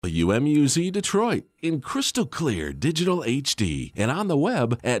WMUZ Detroit in crystal clear digital HD and on the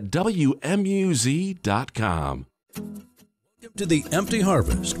web at WMUZ.com. To the Empty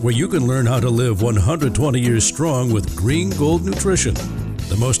Harvest, where you can learn how to live 120 years strong with Green Gold Nutrition,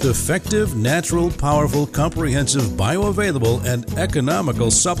 the most effective, natural, powerful, comprehensive, bioavailable, and economical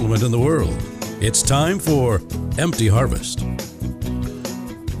supplement in the world. It's time for Empty Harvest.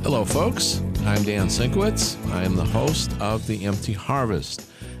 Hello, folks. I'm Dan Sienkiewicz. I am the host of the Empty Harvest.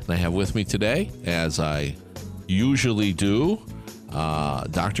 And I have with me today, as I usually do,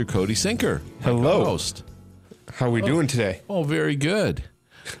 Dr. Cody Senkyr. Hello. Host. How are we doing today? Oh, very good.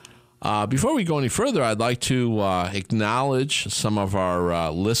 Before we go any further, I'd like to acknowledge some of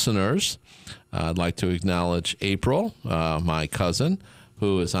our listeners. I'd like to acknowledge April, my cousin,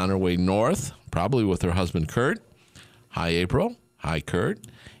 who is on her way north, probably with her husband, Kurt. Hi, April. Hi, Kurt.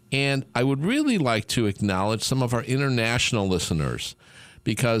 And I would really like to acknowledge some of our international listeners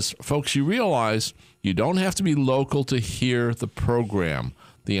because, folks, you realize you don't have to be local to hear the program,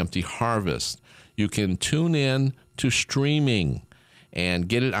 The Empty Harvest. You can tune in to streaming and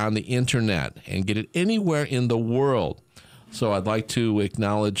get it on the internet and get it anywhere in the world. So I'd like to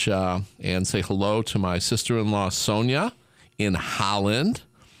acknowledge and say hello to my sister-in-law, Sonia, in Holland,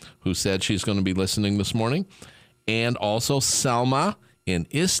 who said she's going to be listening this morning, and also Selma in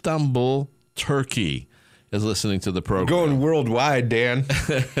Istanbul, Turkey, is listening to the program. Going worldwide, Dan.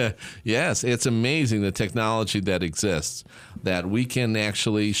 Yes, it's amazing the technology that exists, that we can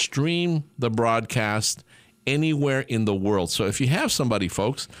actually stream the broadcast anywhere in the world. So if you have somebody,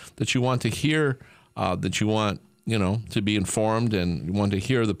 folks, that you want to hear, that you want, to be informed and you want to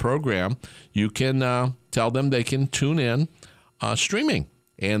hear the program, you can tell them they can tune in streaming,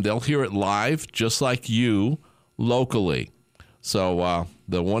 and they'll hear it live just like you locally. So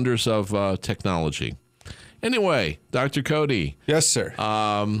the wonders of technology. Anyway, Dr. Cody. Yes, sir.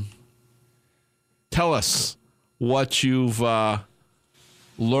 Tell us what you've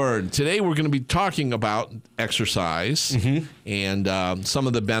learned. Today we're going to be talking about exercise and some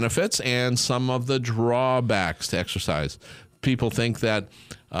of the benefits and some of the drawbacks to exercise. People think that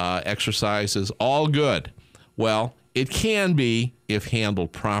exercise is all good. Well, it can be if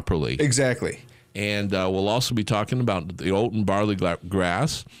handled properly. Exactly. And we'll also be talking about the Oat and Barley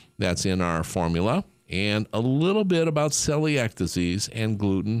Grass that's in our formula, and a little bit about celiac disease and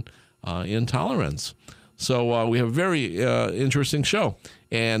gluten intolerance. So we have a very interesting show.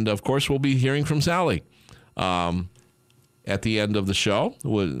 And, of course, we'll be hearing from Sally at the end of the show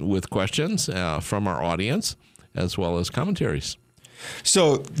with questions from our audience as well as commentaries.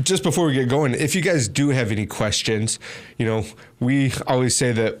 So just before we get going, if you guys do have any questions, we always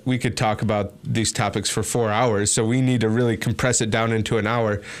say that we could talk about these topics for 4 hours, so we need to really compress it down into an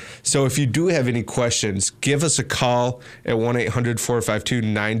hour. So if you do have any questions, give us a call at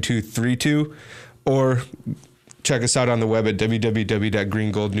 1-800-452-9232 or check us out on the web at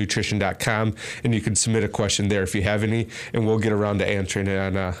www.greengoldnutrition.com, and you can submit a question there if you have any, and we'll get around to answering it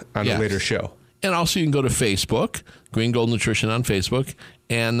on a later show. And also you can go to Facebook, Green Gold Nutrition on Facebook,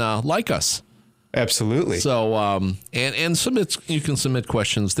 and like us. Absolutely. So, and submit. You can submit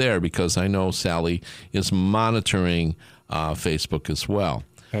questions there because I know Sally is monitoring Facebook as well.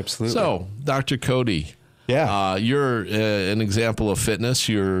 Absolutely. So, Dr. Cody, you're an example of fitness.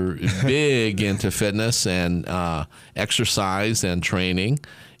 You're big into fitness and exercise and training,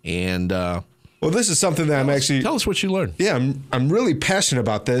 and well, this is something that tell us what you learned. Yeah, I'm really passionate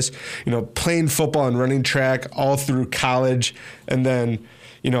about this. Playing football and running track all through college, and then,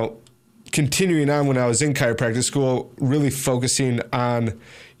 continuing on when I was in chiropractic school, really focusing on,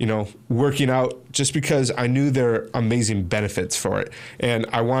 working out just because I knew there were amazing benefits for it. And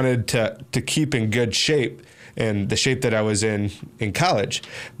I wanted to keep in good shape and the shape that I was in college.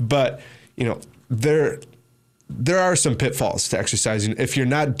 But, there are some pitfalls to exercising if you're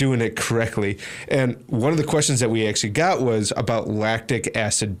not doing it correctly. And one of the questions that we actually got was about lactic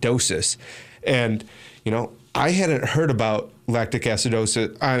acidosis. And, I hadn't heard about lactic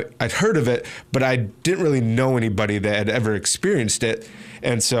acidosis. I'd heard of it, but I didn't really know anybody that had ever experienced it.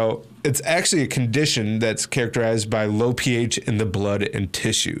 And so it's actually a condition that's characterized by low pH in the blood and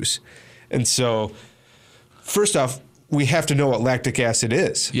tissues. And so first off, we have to know what lactic acid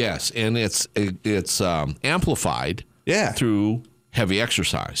is. Yes, and it's amplified through heavy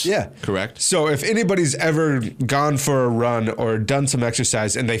exercise. Yeah. Correct? So if anybody's ever gone for a run or done some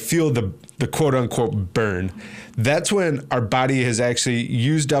exercise and they feel the quote-unquote burn, that's when our body has actually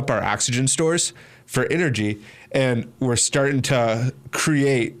used up our oxygen stores for energy, and we're starting to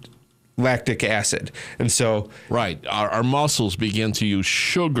create lactic acid. And so... Right. Our muscles begin to use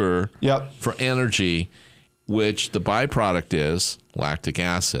sugar for energy. which the byproduct is lactic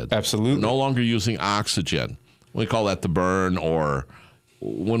acid. Absolutely. We're no longer using oxygen. We call that the burn, or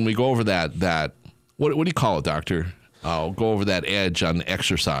when we go over that what do you call it, doctor? Go over that edge on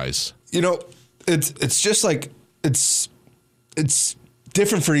exercise. It's just like it's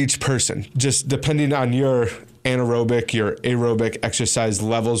different for each person, just depending on your anaerobic, your aerobic exercise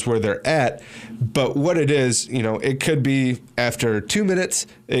levels where they're at. But what it is, it could be after 2 minutes,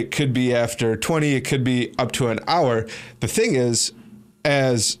 it could be after 20, it could be up to an hour. The thing is,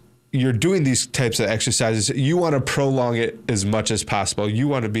 as you're doing these types of exercises, you want to prolong it as much as possible. You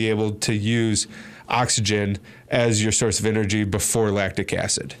want to be able to use oxygen as your source of energy before lactic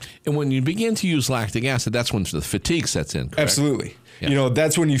acid. And when you begin to use lactic acid, that's when the fatigue sets in, correct? Absolutely. Yeah.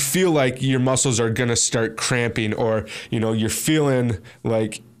 That's when you feel like your muscles are going to start cramping, or, you're feeling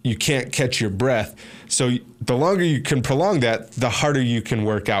like you can't catch your breath. So the longer you can prolong that, the harder you can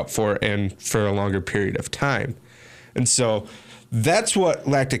work out for, and for a longer period of time. And so that's what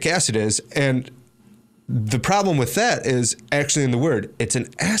lactic acid is. And the problem with that is actually in the word, it's an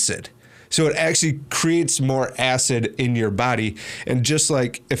acid. So it actually creates more acid in your body. And just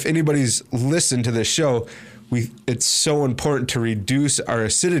like if anybody's listened to this show, it's so important to reduce our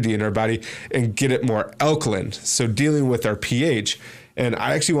acidity in our body and get it more alkaline. So dealing with our pH. And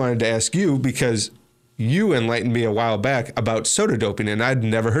I actually wanted to ask you, because you enlightened me a while back about soda doping, and I'd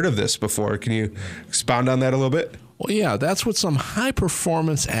never heard of this before. Can you expound on that a little bit? Well, yeah, that's what some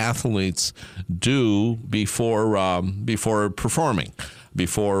high-performance athletes do before performing,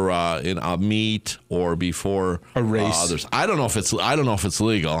 before in a meet or before a race. Others. I don't know if it's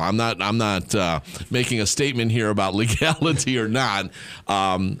legal. I'm not making a statement here about legality or not.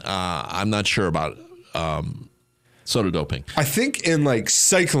 I'm not sure about soda doping. I think in like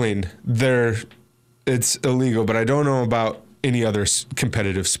cycling it's illegal, but I don't know about any other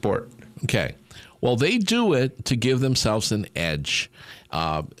competitive sport. Okay. Well, they do it to give themselves an edge,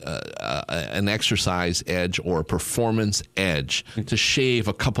 an exercise edge or a performance edge, to shave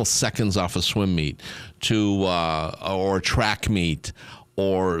a couple seconds off a swim meet, or a track meet,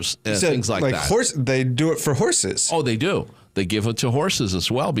 or things like that. They do it for horses. Oh, they do. They give it to horses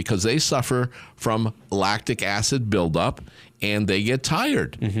as well, because they suffer from lactic acid buildup and they get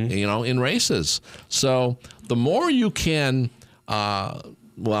tired, in races. So the more you can,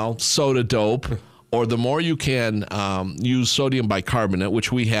 soda dope, or the more you can use sodium bicarbonate,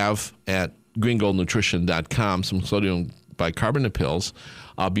 which we have at greengoldnutrition.com, some sodium bicarbonate pills,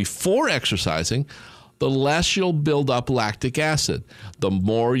 before exercising, the less you'll build up lactic acid. The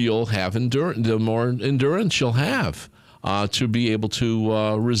more you'll have the more endurance you'll have to be able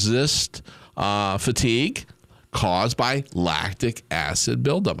to resist fatigue caused by lactic acid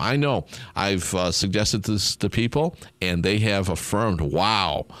buildup. I know I've suggested this to people, and they have affirmed,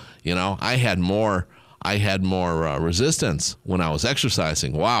 wow, I had more resistance when I was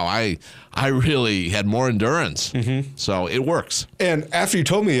exercising. Wow, I really had more endurance. So it works. And after you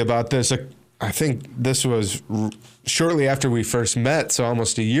told me about this, I think this was shortly after we first met, so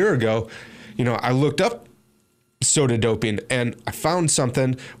almost a year ago, I looked up soda doping, and I found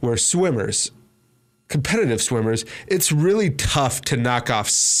something where competitive swimmers, it's really tough to knock off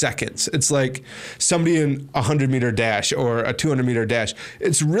seconds. It's like somebody in a 100-meter dash or a 200-meter dash.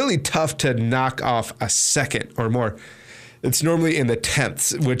 It's really tough to knock off a second or more. It's normally in the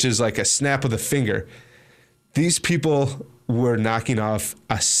tenths, which is like a snap of the finger. These people were knocking off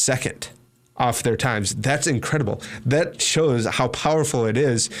a second off their times. That's incredible. That shows how powerful it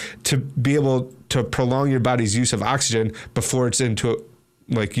is to be able to prolong your body's use of oxygen before it's into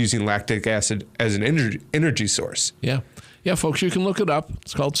like using lactic acid as an energy source. Yeah, folks, you can look it up.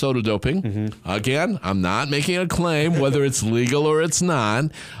 It's called soda doping. Again, I'm not making a claim whether it's legal or it's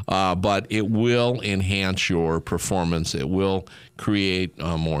not, but it will enhance your performance. It will create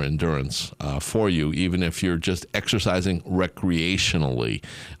more endurance for you, even if you're just exercising recreationally,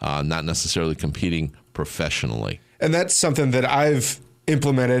 not necessarily competing professionally. And that's something that I've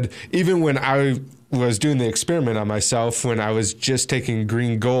implemented even when I was doing the experiment on myself, when I was just taking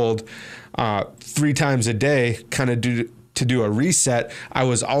Green Gold 3 times a day, kind of to do a reset. I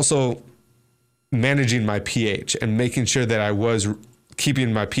was also managing my pH and making sure that I was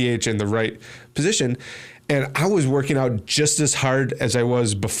keeping my pH in the right position. And I was working out just as hard as I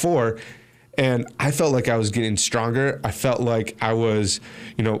was before. And I felt like I was getting stronger. I felt like I was,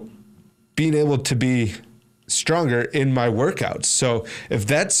 being able to be stronger in my workouts. So if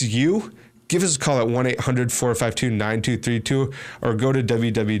that's you, give us a call at 1-800-452-9232 or go to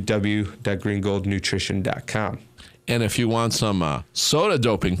www.greengoldnutrition.com. And if you want some soda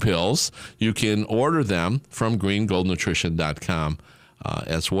doping pills, you can order them from greengoldnutrition.com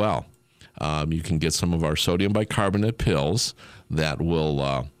as well. you can get some of our sodium bicarbonate pills that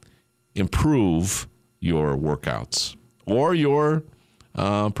will improve your workouts or your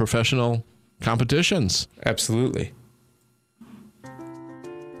professional competitions. Absolutely.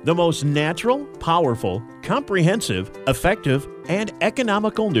 The most natural, powerful, comprehensive, effective, and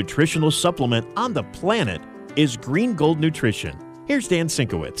economical nutritional supplement on the planet is Green Gold Nutrition. Here's Dan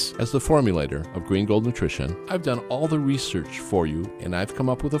Sienkiewicz. As the formulator of Green Gold Nutrition, I've done all the research for you, and I've come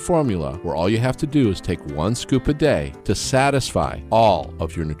up with a formula where all you have to do is take 1 scoop a day to satisfy all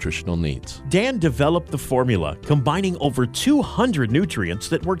of your nutritional needs. Dan developed the formula combining over 200 nutrients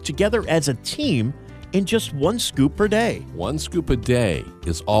that work together as a team in just 1 scoop per day. 1 scoop a day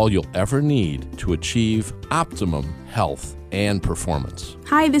is all you'll ever need to achieve optimum health and performance.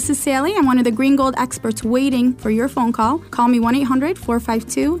 Hi, this is Sally. I'm one of the Green Gold experts waiting for your phone call. Call me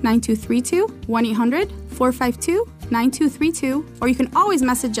 1-800-452-9232, 1-800-452-9232, or you can always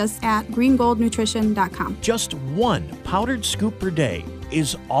message us at greengoldnutrition.com. Just 1 powdered scoop per day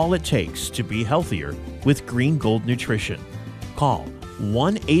is all it takes to be healthier with Green Gold Nutrition. Call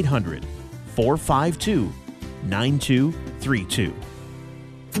 1-800-452-9232.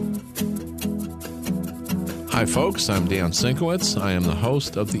 Hi, folks. I'm Dan Sienkiewicz. I am the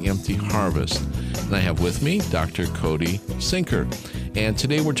host of The Empty Harvest, and I have with me Dr. Cody Senkyr. And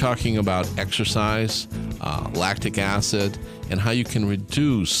today we're talking about exercise, lactic acid, and how you can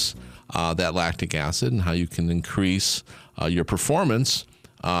reduce that lactic acid and how you can increase your performance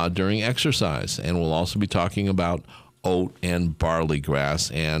during exercise. And we'll also be talking about oat and barley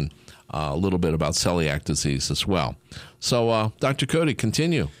grass and a little bit about celiac disease as well. So, Dr. Cody,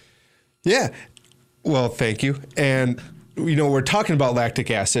 continue. Yeah. Well, thank you. And, we're talking about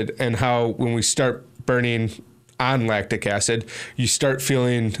lactic acid and how when we start burning on lactic acid, you start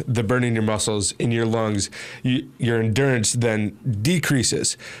feeling the burn in your muscles, in your lungs, your endurance then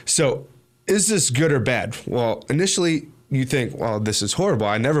decreases. So is this good or bad? Well, initially you think, well, this is horrible.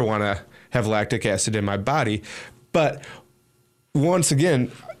 I never want to have lactic acid in my body. But once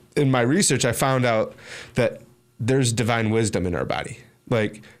again, in my research, I found out that there's divine wisdom in our body.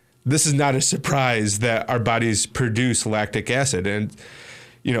 Like, this is not a surprise that our bodies produce lactic acid. And,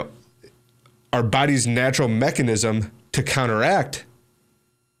 our body's natural mechanism to counteract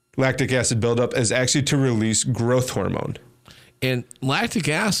lactic acid buildup is actually to release growth hormone. And lactic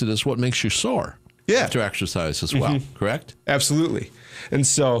acid is what makes you sore after exercise as well, correct? Absolutely. And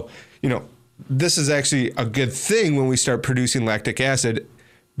so, this is actually a good thing when we start producing lactic acid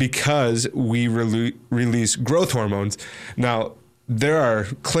because we release growth hormones. Now, there are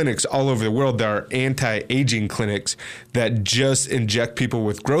clinics all over the world that are anti-aging clinics that just inject people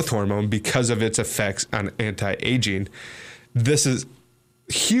with growth hormone because of its effects on anti-aging. This is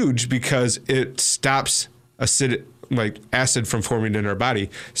huge because it stops acid from forming in our body,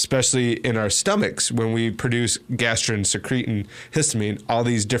 especially in our stomachs when we produce gastrin, secretin, histamine, all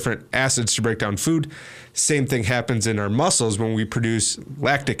these different acids to break down food. Same thing happens in our muscles when we produce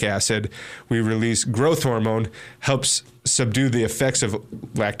lactic acid. We release growth hormone, helps subdue the effects of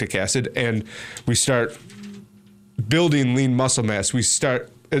lactic acid, and we start building lean muscle mass.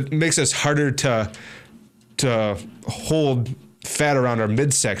 It makes us harder to hold fat around our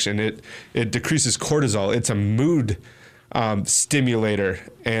midsection. It decreases cortisol. It's a mood stimulator,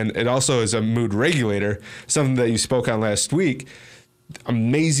 and it also is a mood regulator, something that you spoke on last week.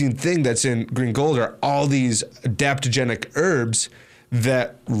 Amazing thing that's in Green Gold are all these adaptogenic herbs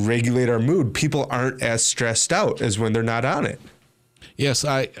that regulate our mood. People aren't as stressed out as when they're not on it. Yes,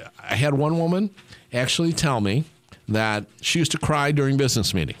 I had one woman actually tell me that she used to cry during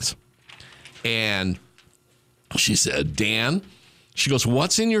business meetings. And she said, Dan, she goes,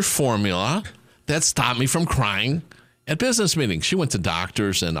 what's in your formula that stopped me from crying at business meetings? She went to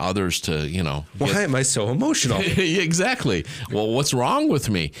doctors and others to, why am I so emotional? Exactly. Well, what's wrong with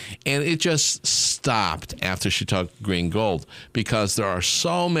me? And it just stopped after she took Green Gold because there are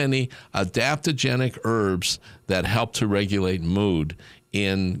so many adaptogenic herbs that help to regulate mood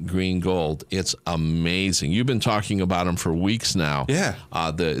in Green Gold. It's amazing. You've been talking about them for weeks now. Yeah.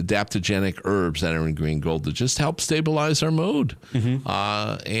 The adaptogenic herbs that are in Green Gold that just help stabilize our mood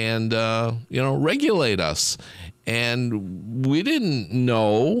and regulate us. And we didn't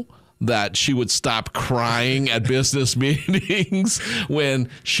know that she would stop crying at business meetings when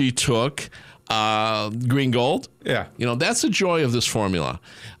she took Green Gold. Yeah. That's the joy of this formula.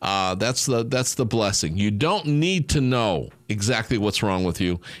 That's the blessing. You don't need to know exactly what's wrong with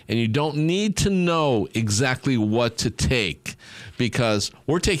you, and you don't need to know exactly what to take because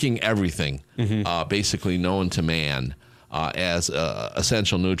we're taking everything basically known to man as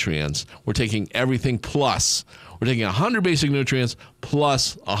essential nutrients. We're taking everything plus. We're taking 100 basic nutrients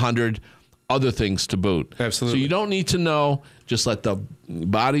plus 100 other things to boot. Absolutely. So you don't need to know. Just let the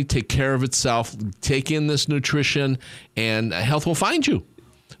body take care of itself. Take in this nutrition, and health will find you,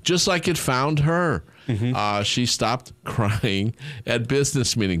 just like it found her. She stopped crying at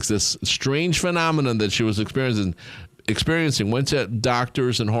business meetings. This strange phenomenon that she was experiencing, went to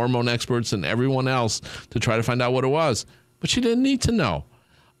doctors and hormone experts and everyone else to try to find out what it was. But she didn't need to know.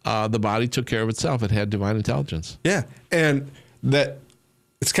 The body took care of itself. It had divine intelligence. Yeah. And that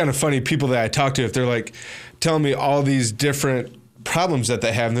it's kind of funny, people that I talk to, if they're like telling me all these different problems that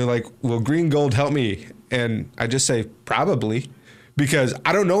they have, and they're like, will Green Gold help me? And I just say, probably, because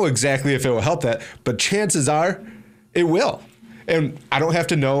I don't know exactly if it will help that, but chances are it will. And I don't have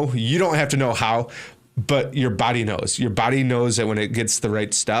to know, you don't have to know how, but your body knows. Your body knows that when it gets the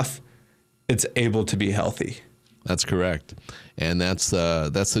right stuff, it's able to be healthy. That's correct. And that's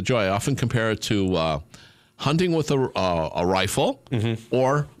the joy. I often compare it to hunting with a rifle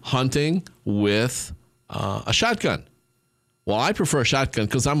or hunting with a shotgun. Well, I prefer a shotgun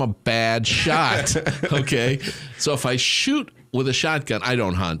because I'm a bad shot. Okay. So if I shoot with a shotgun, I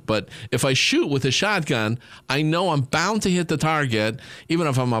don't hunt. But if I shoot with a shotgun, I know I'm bound to hit the target, even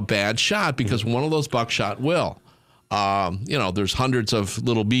if I'm a bad shot, because one of those buckshot will. There's hundreds of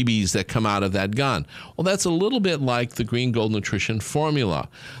little BBs that come out of that gun. Well, that's a little bit like the Green Gold Nutrition formula.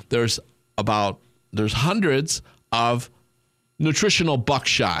 There's hundreds of nutritional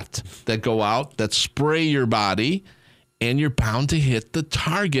buckshot that go out, that spray your body, and you're bound to hit the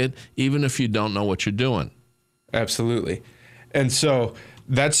target even if you don't know what you're doing. Absolutely. And so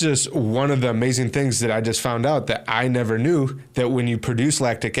that's just one of the amazing things that I just found out that I never knew, that when you produce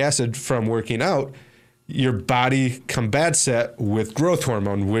lactic acid from working out, your body combats that with growth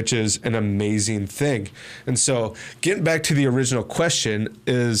hormone, which is an amazing thing. And so getting back to the original question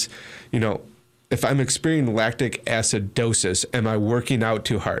is, if I'm experiencing lactic acidosis, am I working out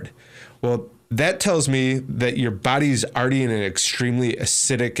too hard? Well, that tells me that your body's already in an extremely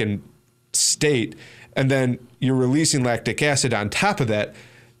acidic state, and then you're releasing lactic acid on top of that.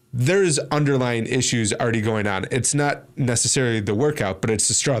 There's underlying issues already going on. It's not necessarily the workout, but it's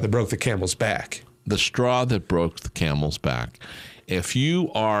the straw that broke the camel's back. The straw that broke the camel's back. If you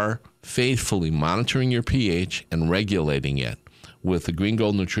are faithfully monitoring your pH and regulating it with the Green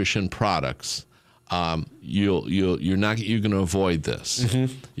Gold Nutrition products, you're going to avoid this.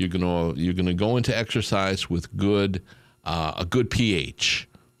 You're going to go into exercise with a good pH,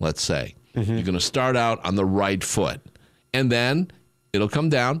 let's say. You're going to start out on the right foot, and then it'll come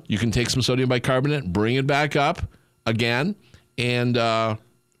down. You can take some sodium bicarbonate, bring it back up again, and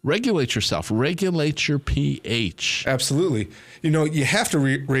regulate yourself. Regulate your pH. Absolutely. You have to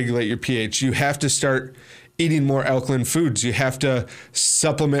regulate your pH. You have to start eating more alkaline foods. You have to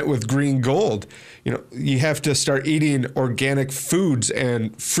supplement with Green Gold. You have to start eating organic foods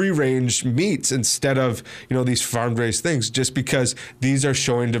and free-range meats instead of, these farm-raised things, just because these are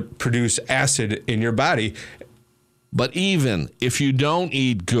showing to produce acid in your body. But even if you don't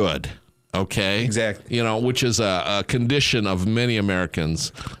eat good, okay? Exactly. Which is a condition of many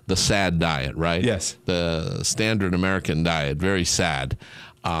Americans, the SAD diet, right? Yes. The standard American diet, very sad.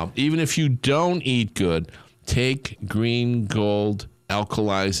 Even if you don't eat good, take Green Gold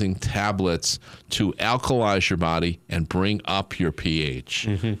alkalizing tablets to alkalize your body and bring up your pH,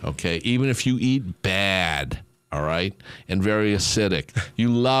 okay? Even if you eat bad, all right, and very acidic. You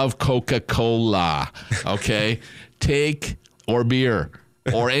love Coca-Cola, okay? Or beer,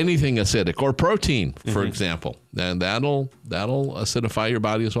 or anything acidic, or protein, for example. And that'll acidify your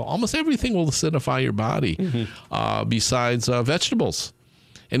body as well. Almost everything will acidify your body, besides vegetables.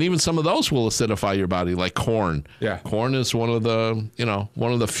 And even some of those will acidify your body, like corn. Yeah. Corn is one of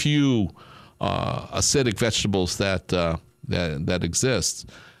the few acidic vegetables that exists.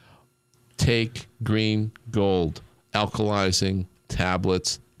 Take Green Gold alkalizing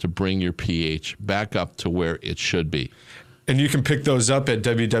tablets to bring your pH back up to where it should be. And you can pick those up at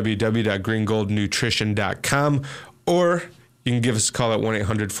www.greengoldnutrition.com, or you can give us a call at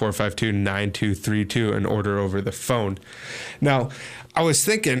 1-800-452-9232 and order over the phone. Now, I was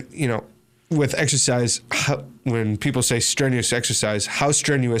thinking, with exercise, when people say strenuous exercise, how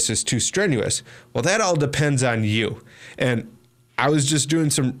strenuous is too strenuous? Well, that all depends on you. And I was just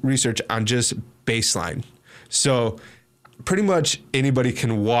doing some research on just baseline. So pretty much anybody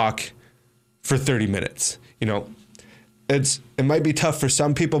can walk for 30 minutes. It might be tough for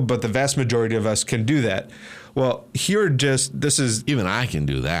some people, but the vast majority of us can do that. Well, even I can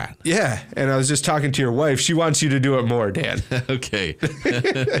do that. Yeah. And I was just talking to your wife. She wants you to do it more, Dan. Okay.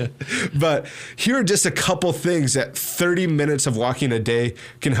 But here are just a couple things that 30 minutes of walking a day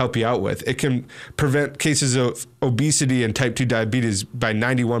can help you out with. It can prevent cases of obesity and type 2 diabetes by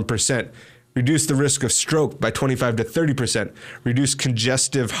 91%. reduce the risk of stroke by 25 to 30%, reduce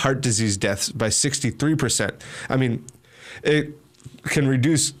congestive heart disease deaths by 63%. I mean, it can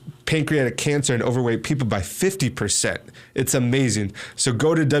reduce pancreatic cancer in overweight people by 50%. It's amazing. So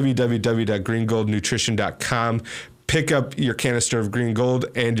go to www.greengoldnutrition.com, pick up your canister of Green Gold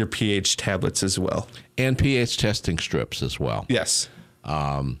and your pH tablets as well. And pH testing strips as well. Yes.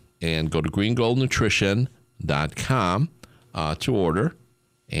 And go to greengoldnutrition.com to order.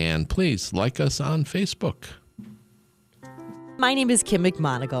 And please like us on Facebook. My name is Kim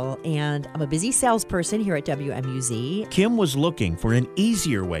McMonigal, and I'm a busy salesperson here at WMUZ. Kim was looking for an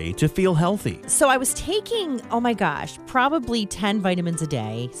easier way to feel healthy. So I was taking, probably 10 vitamins a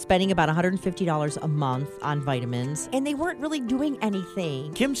day, spending about $150 a month on vitamins, and they weren't really doing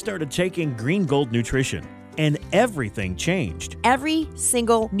anything. Kim started taking Green Gold Nutrition, and everything changed. Every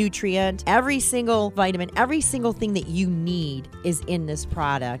single nutrient, every single vitamin, every single thing that you need is in this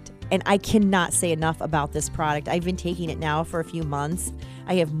product. And I cannot say enough about this product. I've been taking it now for a few months.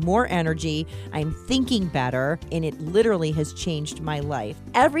 I have more energy. I'm thinking better, and it literally has changed my life.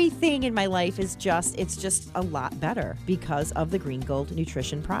 Everything in my life is just a lot better because of the Green Gold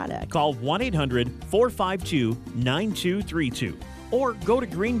Nutrition product. Call 1-800-452-9232 or go to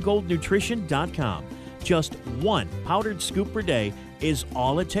greengoldnutrition.com. Just one powdered scoop per day is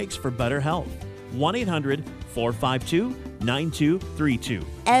all it takes for better health. 1-800-452-9232.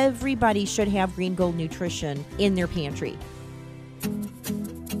 Everybody should have Green Gold Nutrition in their pantry.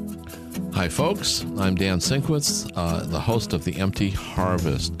 Hi, folks. I'm Dan Sienkiewicz, the host of The Empty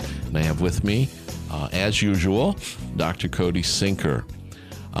Harvest. And I have with me, as usual, Dr. Cody Senkyr.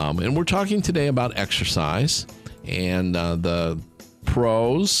 And we're talking today about exercise and the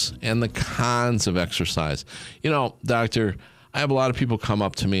pros and the cons of exercise. You know, doctor, I have a lot of people come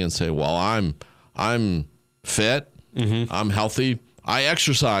up to me and say, well, I'm fit, I'm healthy, I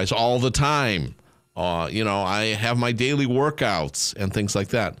exercise all the time. I have my daily workouts and things like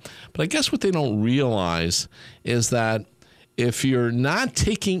that. But I guess what they don't realize is that if you're not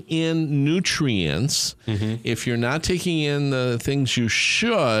taking in nutrients, if you're not taking in the things you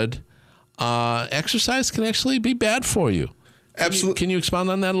should, exercise can actually be bad for you. Absolutely. Can you expound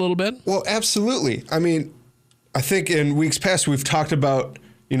on that a little bit? Well, absolutely. I mean, I think in weeks past we've talked about,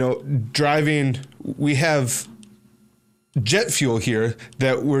 driving. We have jet fuel here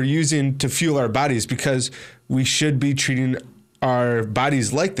that we're using to fuel our bodies because we should be treating our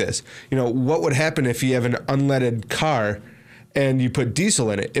bodies like this. What would happen if you have an unleaded car and you put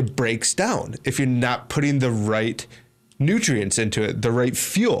diesel in it? It breaks down if you're not putting the right nutrients into it, the right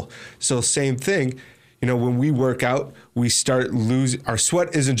fuel. So same thing. When we work out, we start losing, our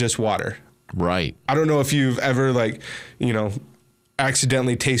sweat isn't just water. Right. I don't know if you've ever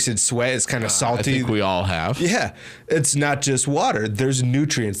accidentally tasted sweat. It's kind of salty. I think we all have. Yeah. It's not just water. There's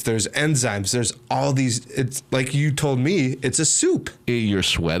nutrients, there's enzymes, there's all these, it's like you told me, it's a soup. You're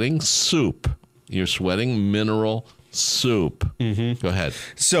sweating soup. You're sweating mineral soup. Go ahead.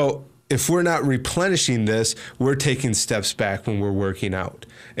 So if we're not replenishing this, we're taking steps back when we're working out.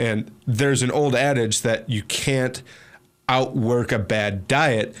 And there's an old adage that you can't outwork a bad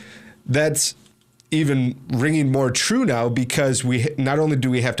diet. That's even ringing more true now because we not only do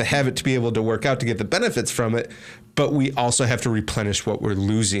we have to have it to be able to work out to get the benefits from it, but we also have to replenish what we're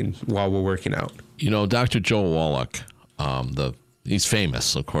losing while we're working out. Dr. Joe Wallach, he's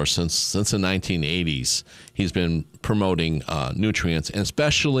famous, of course, since the 1980s. He's been promoting nutrients, and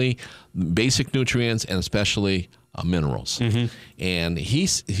especially basic nutrients, and especially minerals. And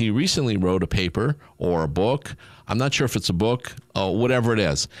he recently wrote a paper or a book. I'm not sure if it's a book, whatever it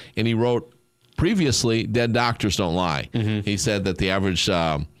is. And he wrote previously, Dead Doctors Don't Lie. He said that the average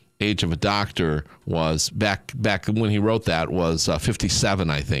age of a doctor was back when he wrote that was 57,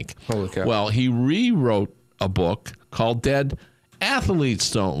 I think. Holy cow. Well, he rewrote a book called Dead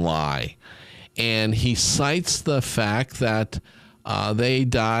Athletes Don't Lie. And he cites the fact that they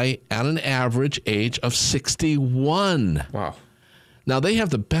die at an average age of 61. Wow. Now, they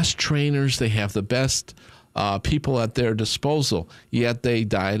have the best trainers. They have the best people at their disposal, yet they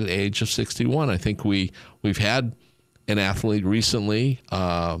died at the age of 61. I think we've had an athlete recently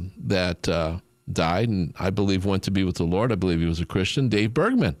that died, and I believe went to be with the Lord. I believe he was a Christian, Dave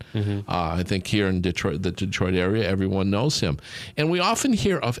Bergman. I think here in Detroit, the Detroit area, everyone knows him. And we often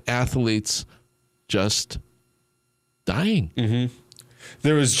hear of athletes just dying.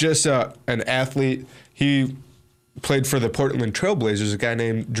 There was just an athlete, he played for the Portland Trailblazers, a guy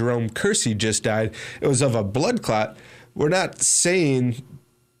named Jerome Kersey just died. It was of a blood clot. We're not saying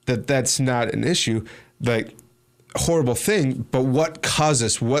that that's not an issue. Like, horrible thing, but what caused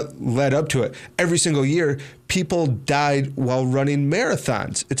this? What led up to it? Every single year, people died while running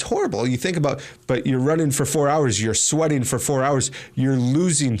marathons. It's horrible. You think about, but you're running for 4 hours, you're sweating for 4 hours, you're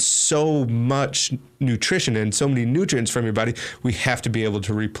losing so much nutrition and so many nutrients from your body. We have to be able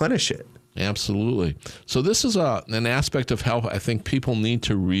to replenish it. Absolutely. So this is an aspect of health I think people need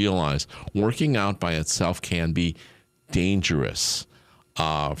to realize. Working out by itself can be dangerous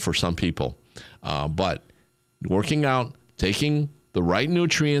for some people, but working out, taking the right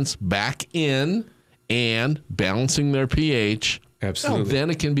nutrients back in and balancing their pH, absolutely, then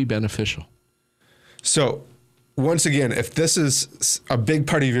it can be beneficial. So once again, if this is a big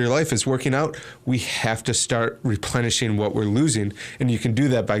part of your life is working out, we have to start replenishing what we're losing. And you can do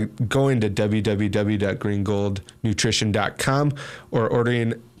that by going to www.greengoldnutrition.com or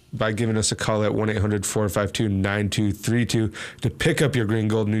ordering by giving us a call at 1-800-452-9232 to pick up your Green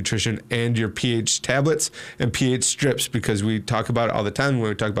Gold Nutrition and your pH tablets and pH strips, because we talk about it all the time when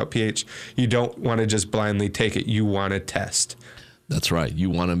we talk about pH. You don't want to just blindly take it. You want to test. That's right. You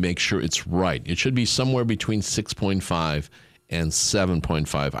want to make sure it's right. It should be somewhere between 6.5 and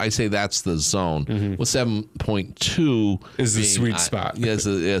 7.5. I say that's the zone. Mm-hmm. Well, 7.2 is the sweet spot. Yes,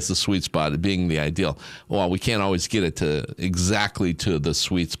 it's the sweet spot, being the ideal. Well, we can't always get it to exactly to the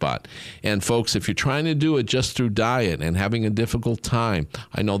sweet spot. And folks, if you're trying to do it just through diet and having a difficult time,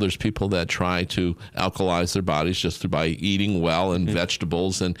 I know there's people that try to alkalize their bodies just by eating well and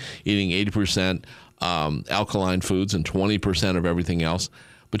vegetables and eating 80% alkaline foods and 20% of everything else.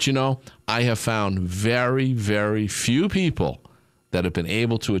 But, you know, I have found very, very few people that have been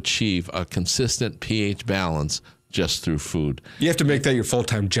able to achieve a consistent pH balance just through food. You have to make that your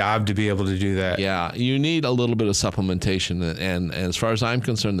full-time job to be able to do that. Yeah, you need a little bit of supplementation. And as far as I'm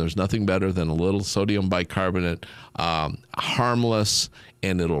concerned, there's nothing better than a little sodium bicarbonate, harmless,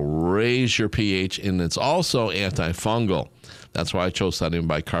 and it'll raise your pH. And it's also antifungal. That's why I chose sodium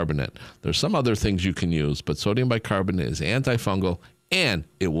bicarbonate. There's some other things you can use, but sodium bicarbonate is antifungal, and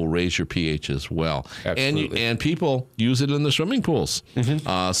it will raise your pH as well. Absolutely. And people use it in the swimming pools.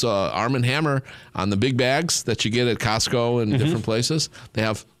 Mm-hmm. So Arm & Hammer, on the big bags that you get at Costco and different places, they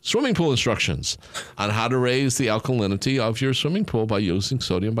have swimming pool instructions on how to raise the alkalinity of your swimming pool by using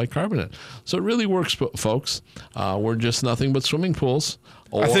sodium bicarbonate. So it really works, folks. We're just nothing but swimming pools.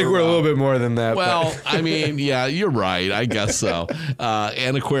 I think we're a little bit more than that. Well, I mean, yeah, you're right. I guess so.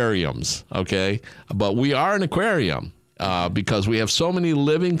 And aquariums, okay? But we are an aquarium. Because we have so many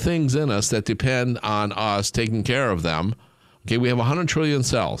living things in us that depend on us taking care of them. Okay, we have 100 trillion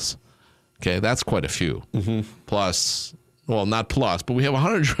cells. Okay, that's quite a few. Mm-hmm. Plus, well, not plus, but we have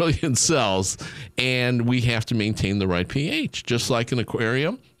 100 trillion cells, and we have to maintain the right pH. Just like an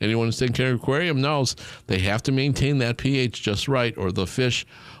aquarium, anyone who's taking care of an aquarium knows they have to maintain that pH just right, or the fish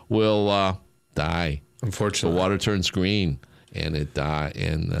will die. Unfortunately. The water turns green, and it dies,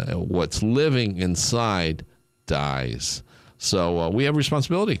 and what's living inside dies. So we have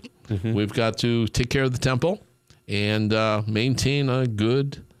responsibility. Mm-hmm. We've got to take care of the temple and maintain a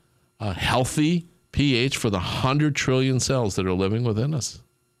good, healthy pH for the 100 trillion cells that are living within us.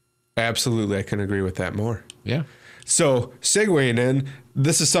 Absolutely. I couldn't agree with that more. Yeah. So segueing in,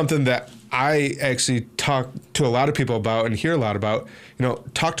 this is something that I actually talk to a lot of people about and hear a lot about. You know,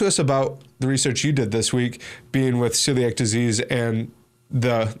 talk to us about the research you did this week, being with celiac disease and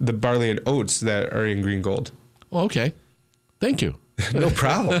the barley and oats that are in Green Gold. Well, okay. Thank you. No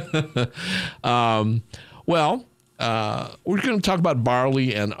problem. We're going to talk about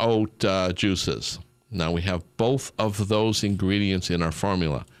barley and oat juices. Now, we have both of those ingredients in our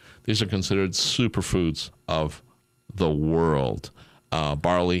formula. These are considered superfoods of the world,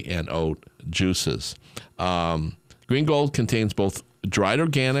 barley and oat juices. Green Gold contains both dried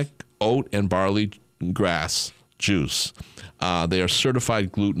organic oat and barley grass juice. They are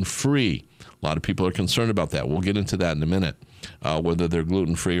certified gluten-free. A lot of people are concerned about that. We'll get into that in a minute, whether they're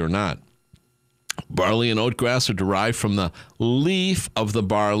gluten-free or not. Barley and oat grass are derived from the leaf of the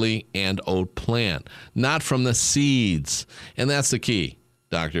barley and oat plant, not from the seeds. And that's the key,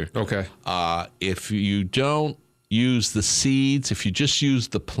 Doctor. Okay. If you don't use the seeds, if you just use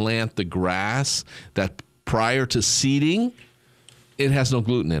the plant, the grass, that prior to seeding, it has no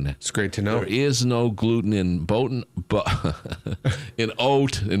gluten in it. It's great to know. There is no gluten in in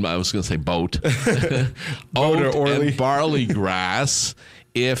oat. I was going to say boat. Oat and barley grass,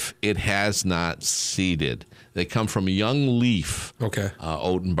 if it has not seeded. They come from a young leaf. Okay.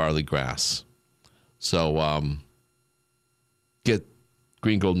 Oat and barley grass. So get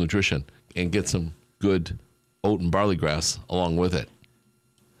Green Gold Nutrition and get some good oat and barley grass along with it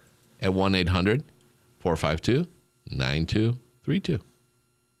at 1-800-452-9232.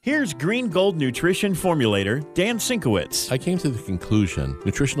 Here's Green Gold Nutrition formulator Dan Sienkiewicz. I came to the conclusion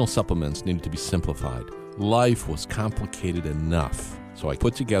nutritional supplements needed to be simplified. Life was complicated enough. So I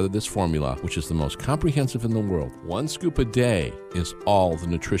put together this formula, which is the most comprehensive in the world. 1 scoop a day is all the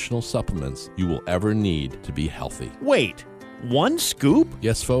nutritional supplements you will ever need to be healthy. Wait, 1 scoop?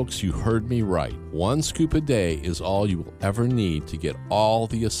 Yes, folks, you heard me right. 1 scoop a day is all you will ever need to get all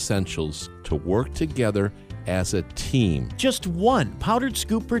the essentials to work together as a team. Just 1 powdered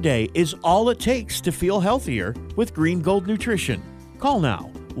scoop per day is all it takes to feel healthier with Green Gold Nutrition. Call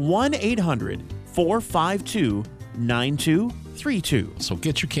now, 1-800-452-9232. So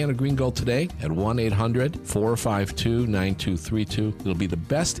get your can of Green Gold today at 1-800-452-9232. It'll be the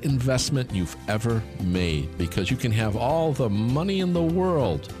best investment you've ever made because you can have all the money in the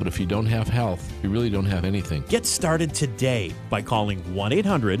world, but if you don't have health, you really don't have anything. Get started today by calling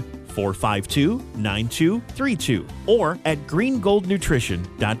 1-800-452-9232 or at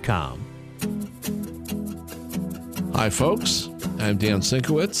greengoldnutrition.com. Hi, folks. I'm Dan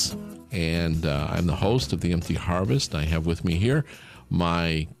Sienkiewicz, and I'm the host of The Empty Harvest. I have with me here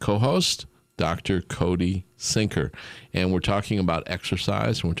my co-host, Dr. Cody Senkyr. And we're talking about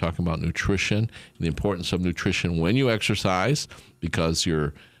exercise, and we're talking about nutrition, and the importance of nutrition when you exercise, because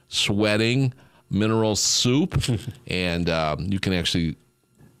you're sweating mineral soup, and you can actually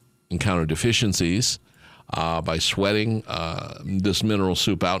encounter deficiencies by sweating this mineral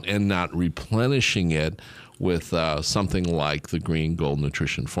soup out and not replenishing it with something like the Green Gold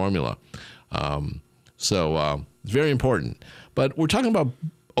Nutrition formula. So very important. But we're talking about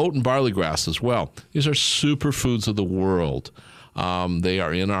oat and barley grass as well. These are superfoods of the world. They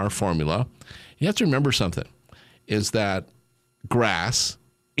are in our formula. You have to remember something, is that grass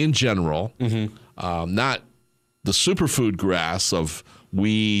in general, not the superfood grass of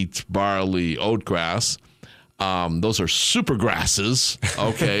wheat, barley, oat grass, those are super grasses,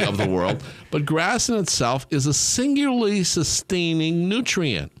 okay, of the world. But grass in itself is a singularly sustaining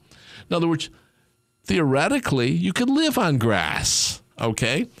nutrient. In other words, theoretically, you could live on grass,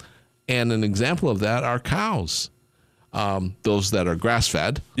 okay? And an example of that are cows. Those that are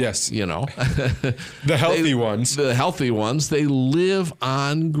grass-fed. Yes. You know. The healthy ones. The healthy ones, they live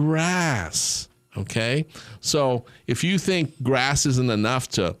on grass, okay? So if you think grass isn't enough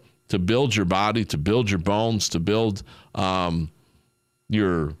to build your body, to build your bones, to build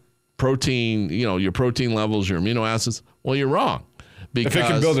your protein, your protein levels, your amino acids, well, you're wrong. Because if it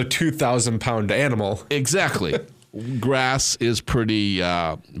can build a 2,000-pound animal. Exactly. Grass is pretty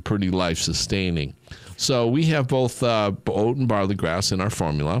life-sustaining. So we have both oat and barley grass in our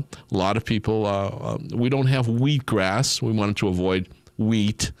formula. A lot of people, we don't have wheat grass. We wanted to avoid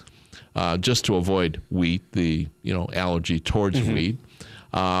wheat, just to avoid wheat, the allergy towards wheat.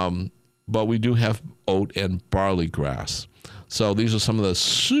 But we do have oat and barley grass. So these are some of the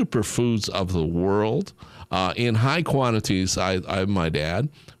superfoods of the world. In high quantities, I might add,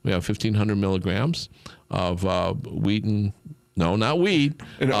 we have 1,500 milligrams of oat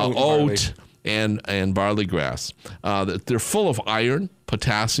and barley grass. They're full of iron,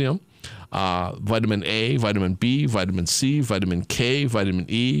 potassium, vitamin A, vitamin B, vitamin C, vitamin K, vitamin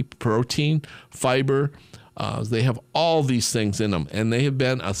E, protein, fiber. They have all these things in them, and they have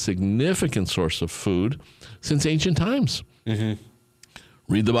been a significant source of food since ancient times.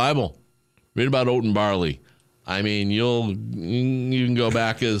 Read the Bible. Read about oat and barley. I mean, you can go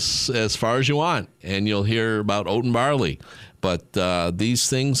back as far as you want, and you'll hear about oat and barley. But these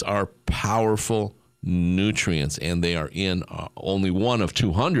things are powerful nutrients, and they are in only one of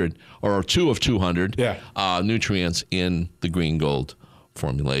 200, or 2 of 200 nutrients in the Green Gold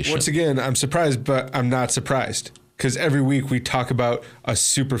formulation. Once again, I'm surprised, but I'm not surprised, because every week we talk about a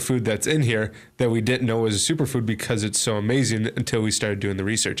superfood that's in here that we didn't know was a superfood because it's so amazing until we started doing the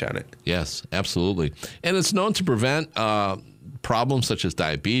research on it. Yes, absolutely. And it's known to prevent problems such as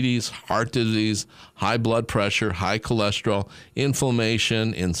diabetes, heart disease, high blood pressure, high cholesterol,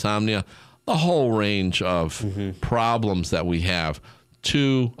 inflammation, insomnia, the whole range of problems that we have.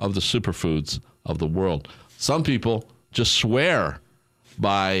 2 of the superfoods of the world. Some people just swear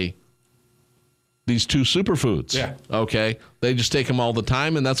by these 2 superfoods. Yeah. Okay. They just take them all the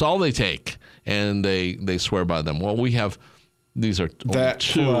time, and that's all they take. And they swear by them. Well, these are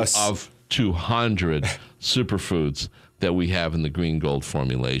 2 of 200 superfoods that we have in the Green Gold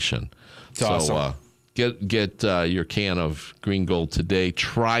formulation. It's awesome. Get your can of Green Gold today.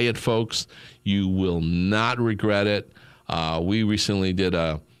 Try it, folks. You will not regret it. We recently did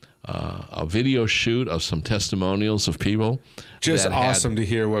a video shoot of some testimonials of people. Just awesome to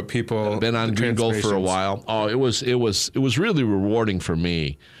hear what people have been on Green Gold for a while. Oh, it was really rewarding for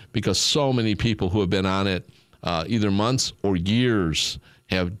me, because so many people who have been on it either months or years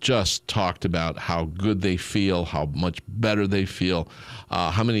have just talked about how good they feel, how much better they feel,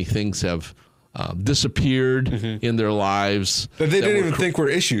 how many things have disappeared in their lives that they didn't even think were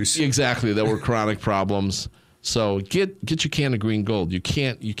issues. Exactly, that were chronic problems. So get your can of Green Gold. You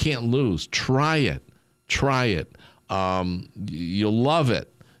can't lose. Try it. You'll love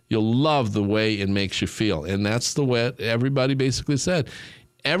it. You'll love the way it makes you feel, and that's the way everybody basically said.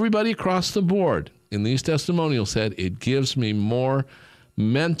 Everybody across the board in these testimonials said it gives me more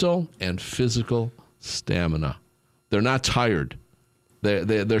mental and physical stamina. They're not tired.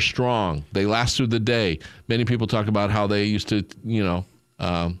 They're strong. They last through the day. Many people talk about how they used to,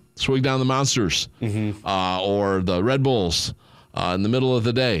 swig down the Monsters or the Red Bulls in the middle of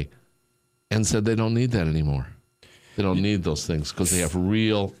the day, and said they don't need that anymore. They don't need those things because they have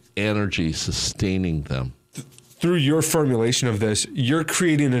real energy sustaining them. Through your formulation of this, you're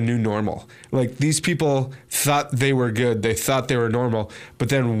creating a new normal. Like, these people thought they were good. They thought they were normal. But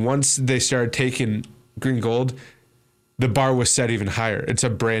then once they started taking Green Gold, the bar was set even higher. It's a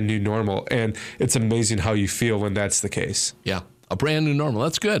brand new normal. And it's amazing how you feel when that's the case. Yeah, a brand new normal.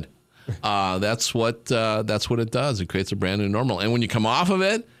 That's good. That's what it does. It creates a brand new normal. And when you come off of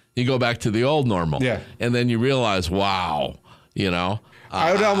it, you go back to the old normal. Yeah. And then you realize, wow,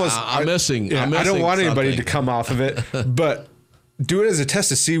 I would almost. I'm missing. I don't want anybody to come off of it, but do it as a test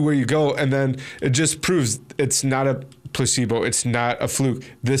to see where you go, and then it just proves it's not a placebo. It's not a fluke.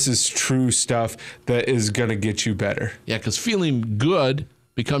 This is true stuff that is gonna get you better. Yeah, because feeling good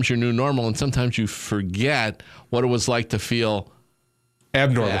becomes your new normal, and sometimes you forget what it was like to feel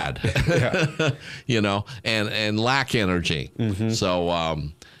abnormal, bad. And lack energy.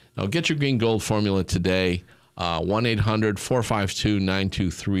 So get your Green Gold formula today.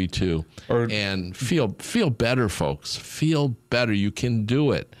 1-800-452-9232 and feel better, folks. Feel better. You can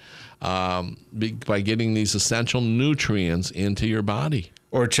do it by getting these essential nutrients into your body.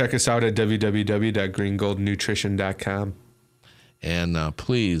 Or check us out at www.greengoldnutrition.com. And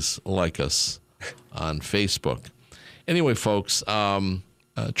please like us on Facebook. Anyway, folks,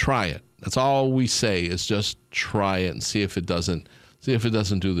 try it. That's all we say is just try it and see if it doesn't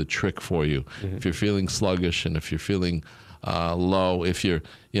do the trick for you. If you're feeling sluggish and if you're feeling low, if you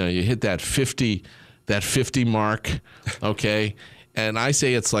hit that 50 mark, okay? And I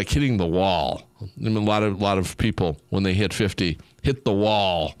say it's like hitting the wall. I mean, a lot of people, when they hit 50, hit the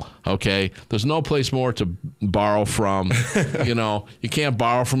wall, okay? There's no place more to borrow from. You can't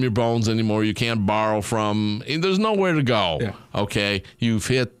borrow from your bones anymore. You can't borrow from, there's nowhere to go, okay? You've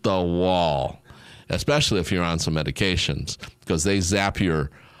hit the wall. Especially if you're on some medications, because they zap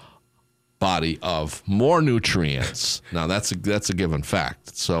your body of more nutrients. Now, that's a given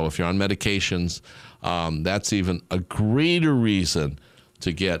fact. So if you're on medications, that's even a greater reason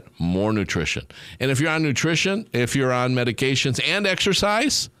to get more nutrition. And if you're on medications and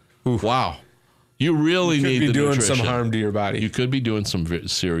exercise, wow, you really need the nutrition. You could be doing some harm to your body. You could be doing some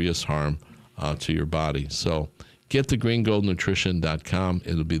serious harm to your body. So get to greengoldnutrition.com.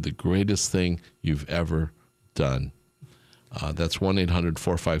 It'll be the greatest thing you've ever done. That's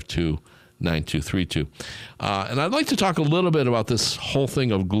 1-800-452-9232. And I'd like to talk a little bit about this whole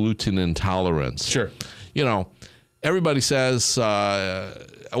thing of gluten intolerance. Sure. Everybody says,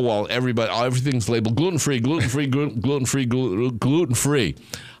 everything's labeled gluten-free, gluten-free, gluten-free, gluten-free.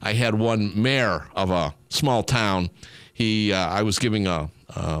 I had one mayor of a small town. I was giving a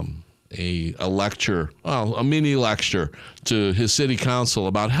lecture, a mini lecture to his city council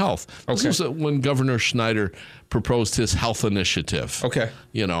about health. Okay. This was when Governor Schneider proposed his health initiative. Okay.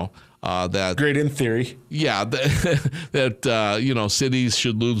 That great in theory. Yeah. That cities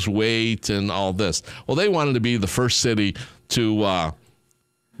should lose weight and all this. Well, they wanted to be the first city to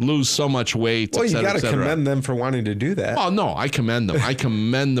lose so much weight. Well, you got to commend them for wanting to do that. Oh, no, I commend them. I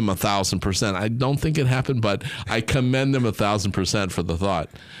commend them 1,000%. I don't think it happened, but I commend them 1,000% for the thought.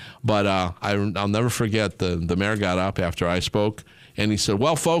 But I'll never forget the mayor got up after I spoke, and he said,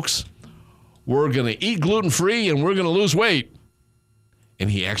 well, folks, we're going to eat gluten-free and we're going to lose weight. And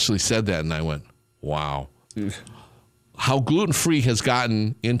he actually said that, and I went, wow. How gluten-free has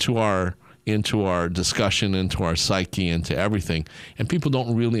gotten into our discussion, into our psyche, into everything, and people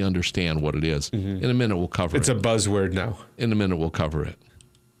don't really understand what it is. In a minute, we'll cover it. It's a buzzword now. In a minute, we'll cover it.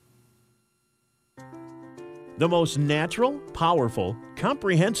 The most natural, powerful,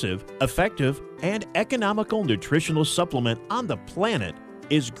 comprehensive, effective, and economical nutritional supplement on the planet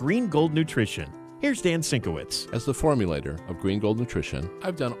is Green Gold Nutrition. Here's Dan Sienkiewicz. As the formulator of Green Gold Nutrition,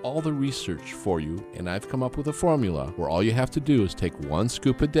 I've done all the research for you, and I've come up with a formula where all you have to do is take 1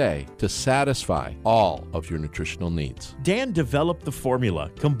 scoop a day to satisfy all of your nutritional needs. Dan developed the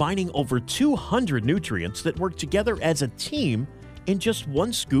formula, combining over 200 nutrients that work together as a team in just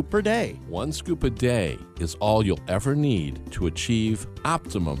 1 scoop per day. 1 scoop a day is all you'll ever need to achieve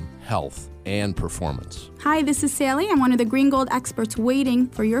optimum health and performance. Hi, this is Sally. I'm one of the Green Gold experts waiting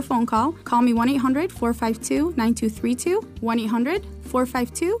for your phone call. Call me 1-800-452-9232,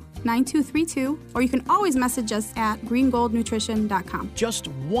 1-800-452-9232, or you can always message us at greengoldnutrition.com. Just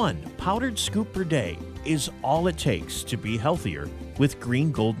 1 powdered scoop per day is all it takes to be healthier with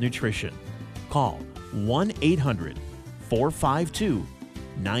Green Gold Nutrition. Call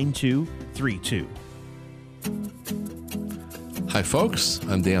 1-800-452-9232. Hi, folks.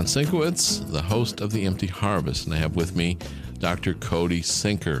 I'm Dan Sienkiewicz, the host of The Empty Harvest, and I have with me Dr. Cody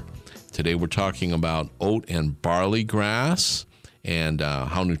Senkyr. Today we're talking about oat and barley grass and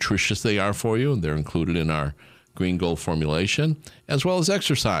how nutritious they are for you. They're included in our Green Gold formulation, as well as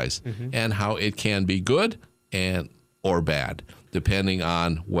exercise, and how it can be good or bad, depending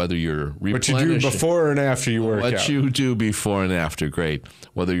on whether you're replenishing. What you do before and after you work out. What you do before and after, great.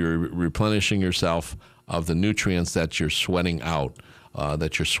 Whether you're replenishing yourself of the nutrients that you're sweating out,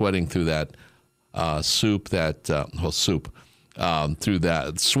 that you're sweating through that through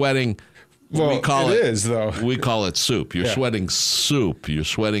that sweating. Well, we call We call it soup. You're sweating soup. You're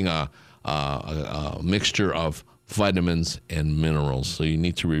sweating a mixture of vitamins and minerals. So you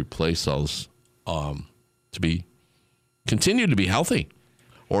need to replace those to continue to be healthy,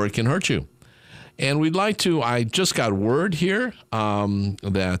 or it can hurt you. And we'd like to. I just got word here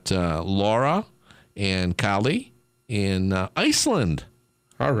that Laura and Kali in Iceland.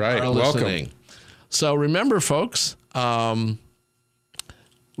 All right, are listening. Welcome. So remember, folks,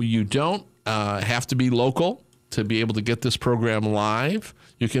 you don't have to be local to be able to get this program live.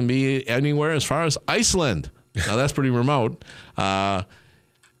 You can be anywhere as far as Iceland. Now, that's pretty remote. But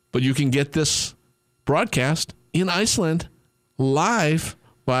you can get this broadcast in Iceland live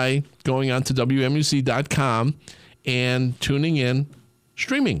by going on to WMUC.com and tuning in,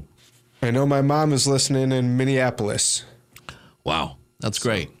 streaming. I know my mom is listening in Minneapolis. Wow, that's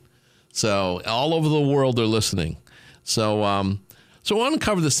great. So all over the world they're listening. So I want to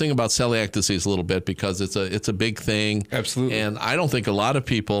cover this thing about celiac disease a little bit because it's a big thing. Absolutely. And I don't think a lot of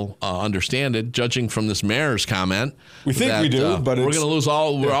people understand it, judging from this mayor's comment. We think we do, but we're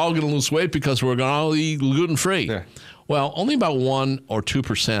all going to lose weight because we're going to all eat gluten-free. Yeah. Well, only about 1 or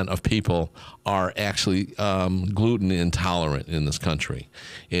 2% of people are actually gluten intolerant in this country.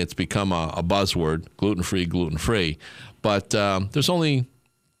 It's become a buzzword, gluten-free. But there's only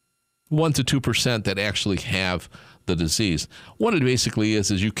 1 to 2% that actually have the disease. What it basically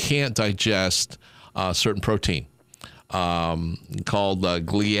is you can't digest a certain protein called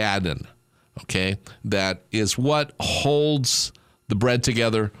gliadin, okay? That is what holds the bread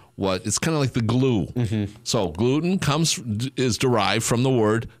together. It's kind of like the glue. Mm-hmm. So gluten is derived from the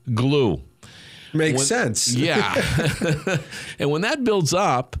word glue. Makes sense. Yeah. And when that builds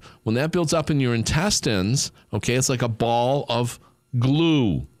up in your intestines, okay, it's like a ball of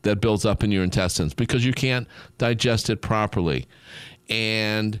glue that builds up in your intestines because you can't digest it properly.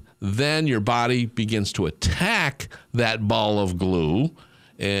 And then your body begins to attack that ball of glue.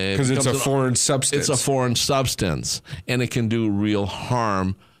 Because it's a foreign substance. It's a foreign substance, and it can do real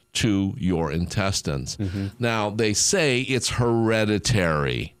harm to your intestines. Mm-hmm. Now, they say it's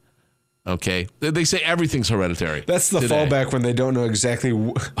hereditary. Okay? They say everything's hereditary. That's the fallback when they don't know exactly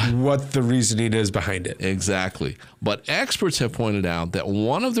what the reasoning is behind it. Exactly. But experts have pointed out that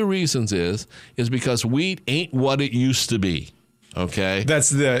one of the reasons is because wheat ain't what it used to be. Okay? That's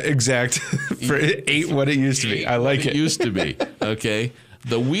the exact for it ain't what it used to be. I like it. It used to be. Okay?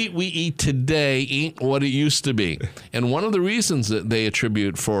 The wheat we eat today ain't what it used to be. And one of the reasons that they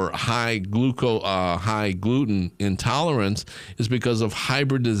attribute for high gluten intolerance is because of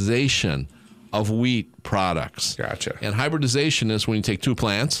hybridization of wheat products. Gotcha. And hybridization is when you take 2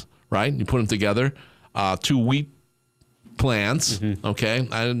 plants, right? You put them together, 2 wheat plants, okay?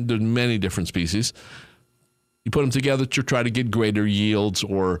 And there's many different species. You put them together to try to get greater yields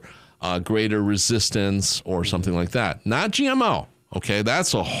or greater resistance or something like that. Not GMO. Okay,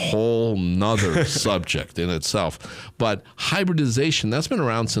 that's a whole nother subject in itself. But hybridization, that's been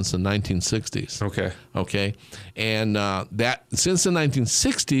around since the 1960s. Okay. And that since the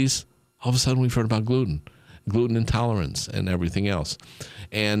 1960s, all of a sudden we've heard about gluten intolerance and everything else.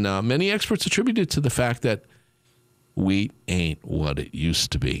 And many experts attribute it to the fact that wheat ain't what it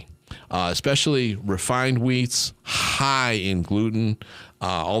used to be. Especially refined wheats, high in gluten.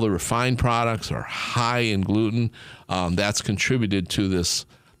 All the refined products are high in gluten. That's contributed to this.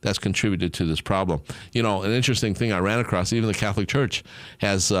 That's contributed to this problem. You know, an interesting thing I ran across, even the Catholic Church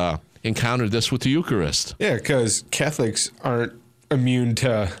has encountered this with the Eucharist. Yeah, because Catholics aren't immune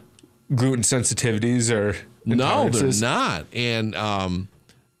to gluten sensitivities or No, they're not. And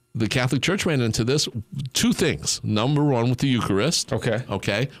the Catholic Church ran into this. Two things. Number one, with the Eucharist.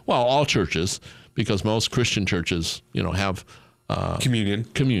 Okay. Well, all churches, because most Christian churches, have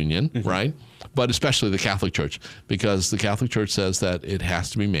communion, right? But especially the Catholic Church, because the Catholic Church says that it has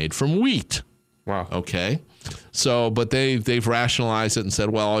to be made from wheat. Wow. Okay. So, but they've rationalized it and said,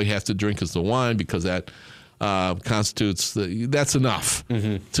 well, all you have to drink is the wine because that constitutes that's enough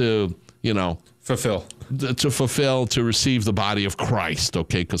to fulfill, to receive the body of Christ,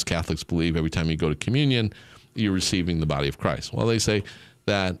 okay? Because Catholics believe every time you go to communion, you're receiving the body of Christ. Well, they say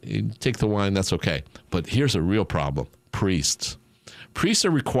that you take the wine, that's okay. But here's a real problem. Priests. Priests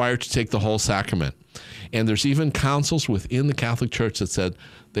are required to take the whole sacrament. And there's even councils within the Catholic Church that said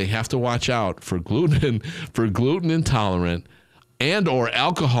they have to watch out for gluten intolerant and or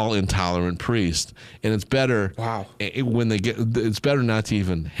alcohol intolerant priests. And it's better it's better not to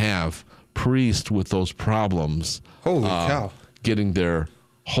even have priests with those problems. Holy cow. Getting their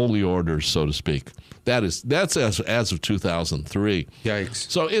holy orders, so to speak. That's as of 2003. Yikes.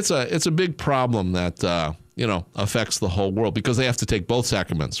 So it's a big problem that affects the whole world because they have to take both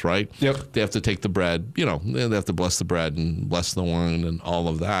sacraments, right? Yep. They have to take the bread, they have to bless the bread and bless the wine and all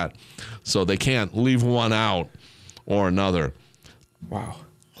of that. So they can't leave one out or another. Wow.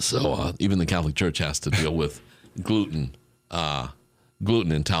 So even the Catholic Church has to deal with gluten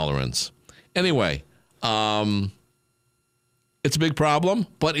intolerance. Anyway, it's a big problem,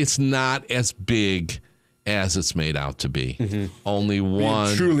 but it's not as big as it's made out to be. Only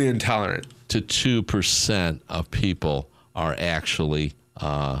Being truly intolerant to 2% of people are actually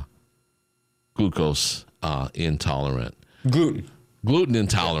glucose intolerant. Gluten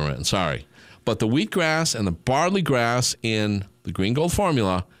intolerant, sorry. But the wheatgrass and the barley grass in the Green Gold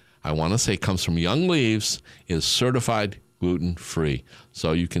formula, I want to say comes from young leaves, is certified gluten-free.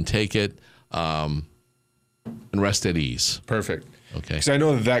 So you can take it and rest at ease. Perfect. Okay. Because I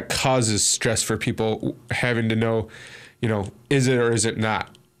know that causes stress for people having to know, is it or is it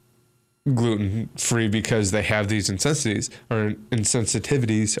not gluten-free because they have these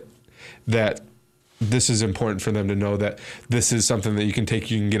insensitivities that this is important for them to know that this is something that you can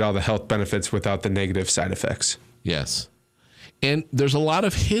take. You can get all the health benefits without the negative side effects. Yes. And there's a lot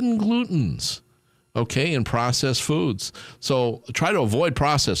of hidden glutens, okay, in processed foods. So try to avoid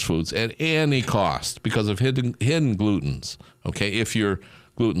processed foods at any cost because of hidden glutens, okay, if you're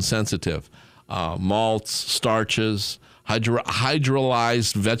gluten sensitive. Malts, starches,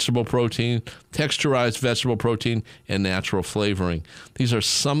 hydrolyzed vegetable protein, texturized vegetable protein, and natural flavoring. These are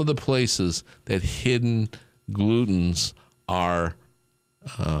some of the places that hidden glutens are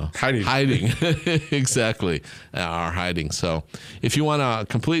hiding. Exactly, are hiding. So if you want a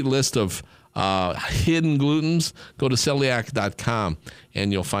complete list of hidden glutens, go to celiac.com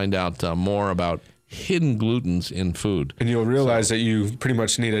and you'll find out more about hidden glutens in food. And you'll realize that you pretty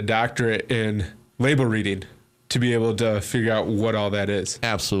much need a doctorate in label reading to be able to figure out what all that is.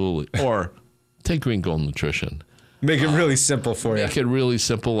 Absolutely. Or take Green Gold Nutrition. Make it really simple for you. Make it really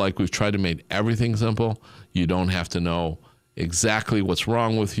simple, like we've tried to make everything simple. You don't have to know exactly what's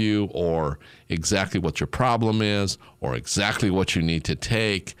wrong with you or exactly what your problem is or exactly what you need to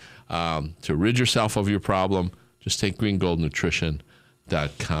take to rid yourself of your problem. Just take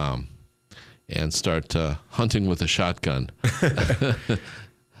greengoldnutrition.com and start hunting with a shotgun.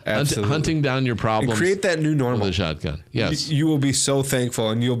 Absolutely. Hunting down your problems. And create that new normal. With a shotgun. Yes. You will be so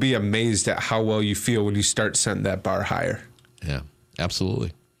thankful and you'll be amazed at how well you feel when you start setting that bar higher. Yeah,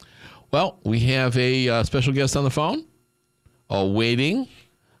 absolutely. Well, we have a special guest on the phone. Waiting.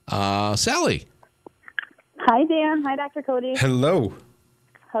 Sally. Hi, Dan. Hi, Dr. Cody. Hello.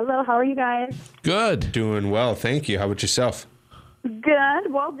 Hello. How are you guys? Good. Doing well. Thank you. How about yourself?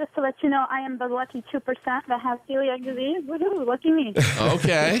 Good. Well, just to let you know, I am the lucky 2% that has celiac disease. Woohoo, lucky me.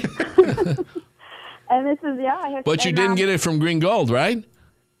 Okay. And this is, I have. But you didn't get it from Green Gold, right?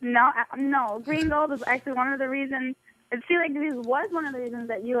 No. Green Gold is actually one of the reasons, celiac disease was one of the reasons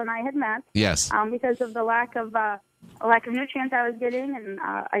that you and I had met. Yes. Because of the lack of nutrients I was getting, and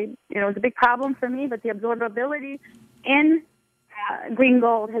it was a big problem for me. But the absorbability in Green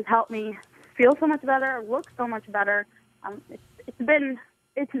Gold has helped me feel so much better, look so much better. It's been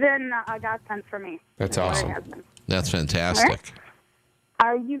a godsend for me. That's awesome. That's fantastic. Right.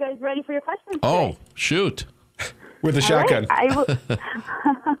 Are you guys ready for your questions? Oh, shoot. With a shotgun. Right.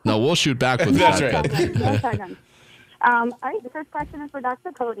 No, we'll shoot back with a shotgun. Shotgun. All right, the first question is for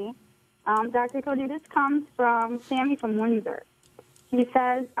Dr. Cody. Dr. Cody, this comes from Sammy from Windsor. He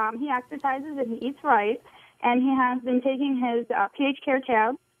says he exercises and he eats right, and he has been taking his pH Care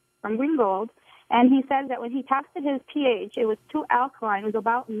tab from Green Gold, and he says that when he tested his pH, it was too alkaline. It was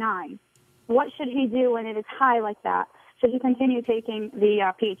about 9. what should he do when it is high like that? Should he continue taking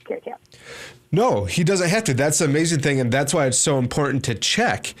the pH care tab? No, he doesn't have to. That's the amazing thing, and that's why it's so important to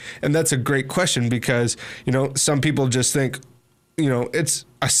check. And that's a great question because, some people just think, it's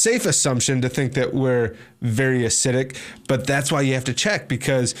a safe assumption to think that we're very acidic, but that's why you have to check,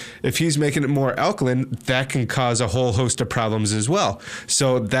 because if he's making it more alkaline, that can cause a whole host of problems as well.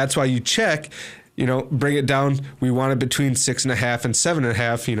 So that's why you check. Bring it down. We want it between 6.5 and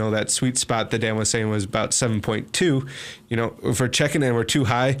 7.5. That sweet spot that Dan was saying was about 7.2. If we're checking and we're too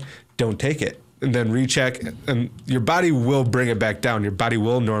high, don't take it. And then recheck, and your body will bring it back down. Your body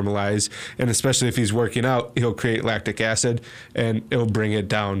will normalize, and especially if he's working out, he'll create lactic acid, and it'll bring it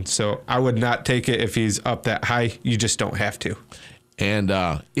down. So I would not take it if he's up that high. You just don't have to.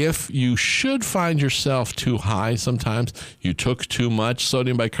 And if you should find yourself too high sometimes, you took too much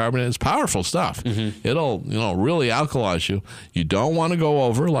sodium bicarbonate. It's powerful stuff. Mm-hmm. It'll really alkalize you. You don't want to go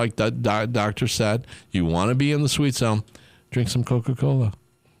over, like the doctor said. You want to be in the sweet zone. Drink some Coca-Cola.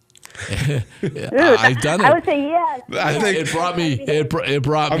 I've done it. I would say yes. I think it brought me. It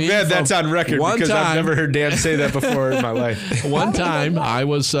brought me. I'm glad that's on record because I've never heard Dan say that before in my life. One time I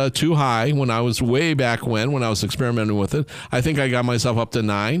was too high when I was way back when I was experimenting with it. I think I got myself up to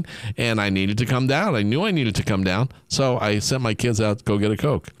 9, and I needed to come down. I knew I needed to come down, so I sent my kids out to go get a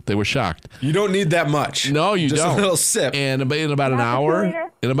Coke. They were shocked. You don't need that much. No, you just don't. Just a little sip. And in about an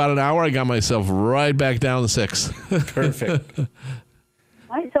hour, I got myself right back down to 6. Perfect.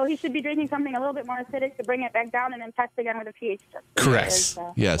 Right, so he should be drinking something a little bit more acidic to bring it back down and then test again with a pH test. Correct.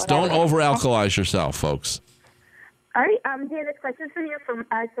 Yes, don't over-alkalize yourself, folks. All right, here, this question from here from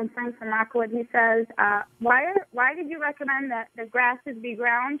Frank from Rockwood. He says, why did you recommend that the grasses be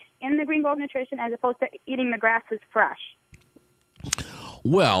ground in the Green Gold Nutrition as opposed to eating the grasses fresh?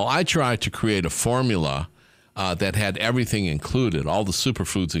 Well, I tried to create a formula that had everything included, all the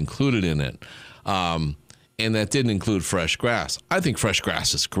superfoods included in it. And that didn't include fresh grass. I think fresh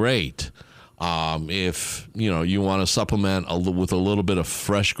grass is great. If you want to supplement with a little bit of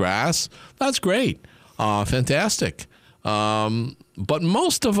fresh grass, that's great, fantastic. But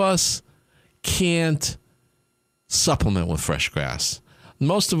most of us can't supplement with fresh grass.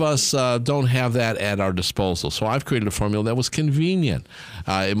 Most of us don't have that at our disposal. So I've created a formula that was convenient.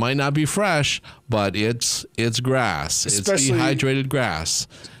 It might not be fresh, but it's grass. It's dehydrated grass.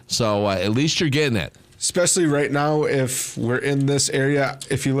 So at least you're getting it. Especially right now, if we're in this area,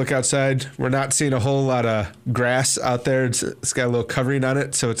 if you look outside, we're not seeing a whole lot of grass out there. It's got a little covering on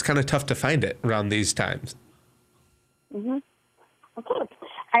it, so it's kind of tough to find it around these times. Mm-hmm. Okay.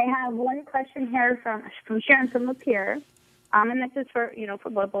 I have one question here from Sharon from Lapeer, and this is for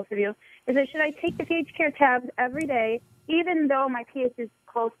both of you. Is it, should I take the pH care tabs every day, even though my pH is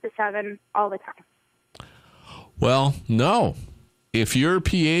close to 7 all the time? Well, no. If your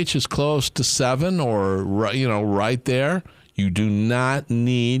pH is close to 7 or right there, you do not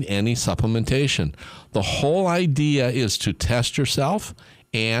need any supplementation. The whole idea is to test yourself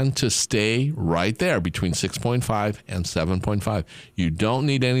and to stay right there between 6.5 and 7.5. You don't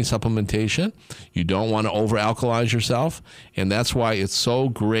need any supplementation. You don't want to over-alkalize yourself, and that's why it's so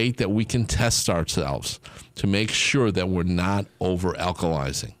great that we can test ourselves to make sure that we're not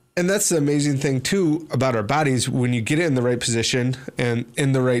over-alkalizing. And that's the amazing thing, too, about our bodies. When you get it in the right position and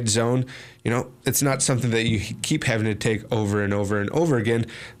in the right zone, it's not something that you keep having to take over and over and over again.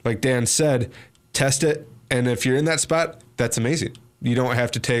 Like Dan said, test it. And if you're in that spot, that's amazing. You don't have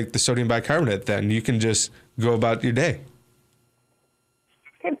to take the sodium bicarbonate then. You can just go about your day.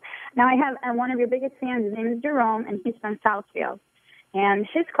 Okay. Now I have one of your biggest fans. His name is Jerome, and he's from Southfield. And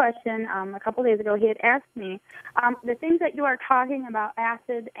his question, a couple days ago, he had asked me, the things that you are talking about,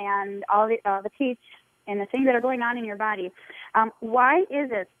 acid and all the pH and the things that are going on in your body, why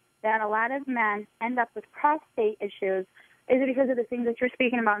is it that a lot of men end up with prostate issues? Is it because of the things that you're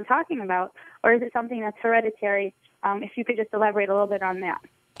speaking about and talking about, or is it something that's hereditary? If you could just elaborate a little bit on that.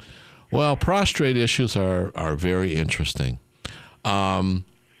 Well, prostate issues are very interesting.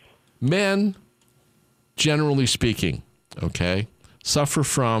 Men, generally speaking, okay, suffer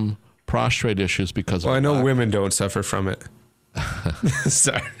from prostate issues because I know women don't suffer from it.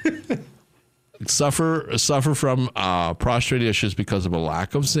 Sorry. Suffer from prostate issues because of a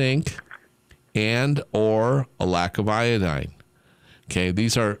lack of zinc and or a lack of iodine. Okay,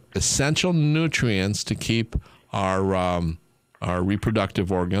 these are essential nutrients to keep our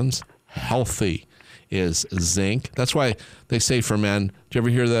reproductive organs healthy. Is zinc. That's why they say for men. Do you ever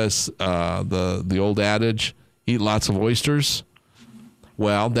hear this? The old adage: eat lots of oysters.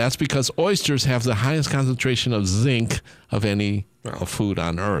 Well, that's because oysters have the highest concentration of zinc of any food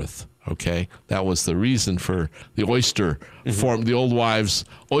on Earth. Okay, that was the reason for the oyster form, the old wives'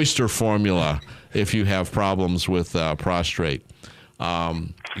 oyster formula. If you have problems with prostrate,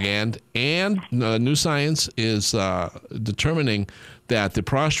 and new science is determining that the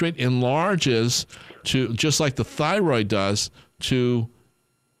prostrate enlarges to just like the thyroid does to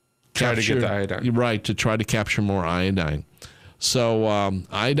try to get the iodine. Right, to try to capture more iodine. So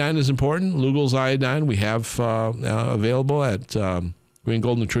iodine is important. Lugol's iodine we have available at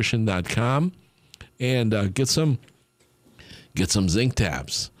greengoldnutrition.com, and get some zinc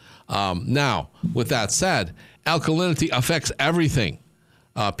tabs. Now, with that said, alkalinity affects everything.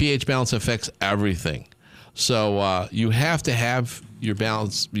 pH balance affects everything. So you have to have your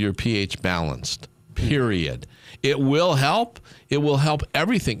pH balanced, period. It will help. It will help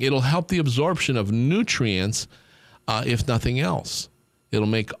everything. It'll help the absorption of nutrients, if nothing else. It'll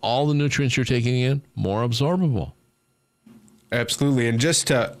make all the nutrients you're taking in more absorbable. Absolutely. And just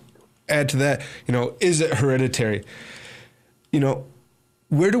to add to that, is it hereditary?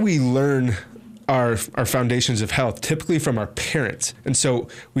 Where do we learn our foundations of health? Typically from our parents. And so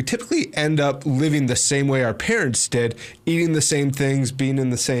we typically end up living the same way our parents did, eating the same things, being in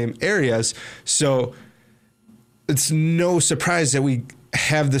the same areas. So it's no surprise that we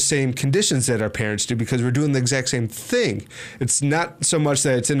have the same conditions that our parents do because we're doing the exact same thing. It's not so much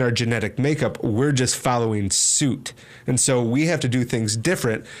that it's in our genetic makeup. We're just following suit. And so we have to do things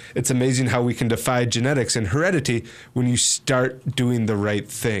different. It's amazing how we can defy genetics and heredity when you start doing the right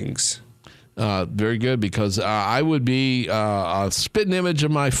things. Very good, because I would be a spitting image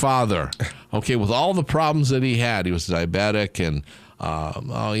of my father. Okay, with all the problems that he had. He was diabetic, and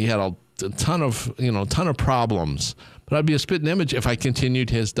he had a ton of problems. But I'd be a spitting image if I continued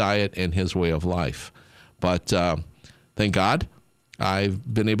his diet and his way of life. But thank God,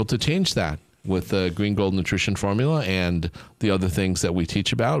 I've been able to change that with the Green Gold Nutrition Formula and the other things that we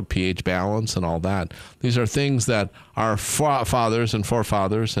teach about, pH balance and all that. These are things that our fathers and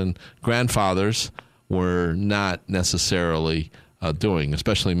forefathers and grandfathers were not necessarily doing,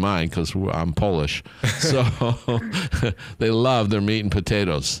 especially mine because I'm Polish. So they love their meat and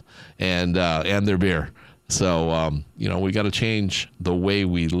potatoes and their beer. So, we got to change the way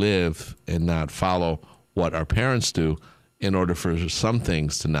we live and not follow what our parents do in order for some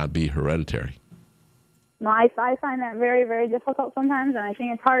things to not be hereditary. No, I find that very, very difficult sometimes, and I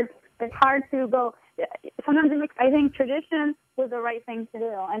think it's hard. It's hard to go. Sometimes I think tradition was the right thing to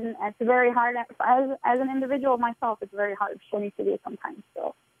do, and it's very hard as an individual myself. It's very hard for me to do sometimes.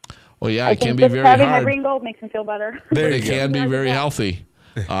 So, well, yeah, it can be very having hard. Having the Green Gold makes me feel better. But it can be very healthy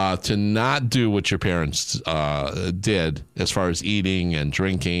to not do what your parents did as far as eating and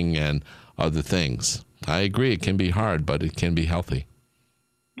drinking and other things. I agree, it can be hard, but it can be healthy.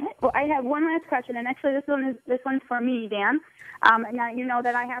 Well, I have one last question, and actually this one's for me, Dan. Now you know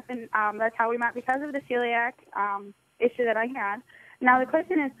that I have been. That's how we met because of the celiac issue that I had. Now the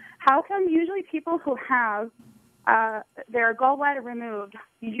question is, how come usually people who have their gallbladder removed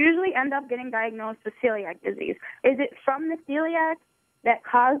usually end up getting diagnosed with celiac disease? Is it from the celiac that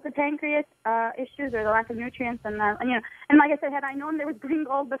caused the pancreas issues or the lack of nutrients? And like I said, had I known there was Green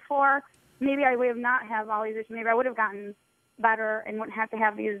Gold before, maybe I would not have all these issues. Maybe I would have gotten better and wouldn't have to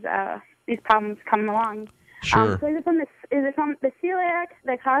have these problems coming along. Sure. So is it from the celiac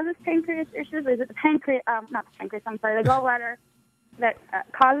that causes pancreas issues, or is it the gallbladder that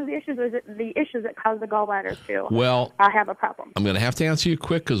causes the issues, or is it the issues that cause the gallbladder to have a problem? I'm going to have to answer you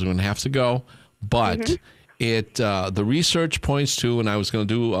quick because we're going to have to go. But the research points to, and I was going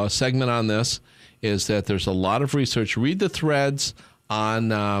to do a segment on this, is that there's a lot of research. Read the threads on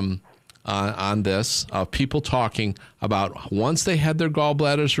this of people talking about once they had their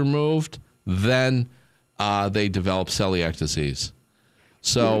gallbladders removed, then they developed celiac disease.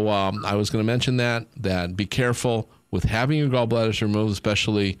 So I was going to mention that be careful with having your gallbladders removed,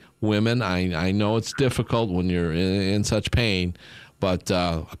 especially women. I know it's difficult when you're in such pain, but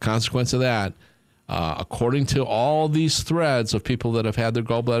a consequence of that, according to all these threads of people that have had their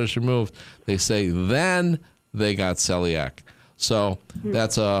gallbladders removed, they say then they got celiac. So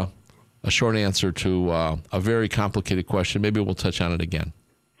that's a short answer to a very complicated question. Maybe we'll touch on it again.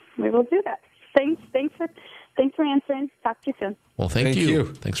 We will do that. Thanks for answering. Talk to you soon. Well, thank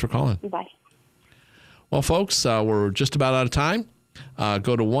you. Thanks for calling. Bye. Well, folks, we're just about out of time.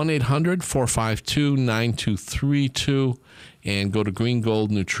 Go to 1-800-452-9232 and go to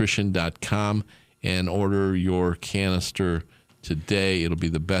greengoldnutrition.com and order your canister today. It'll be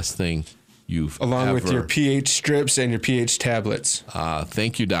the best thing you've Along with your pH strips and your pH tablets.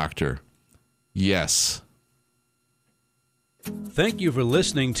 Thank you, doctor. Yes. Thank you for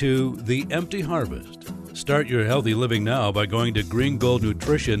listening to The Empty Harvest. Start your healthy living now by going to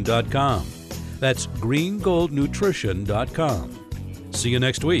greengoldnutrition.com. That's greengoldnutrition.com. See you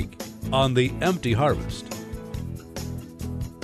next week on The Empty Harvest.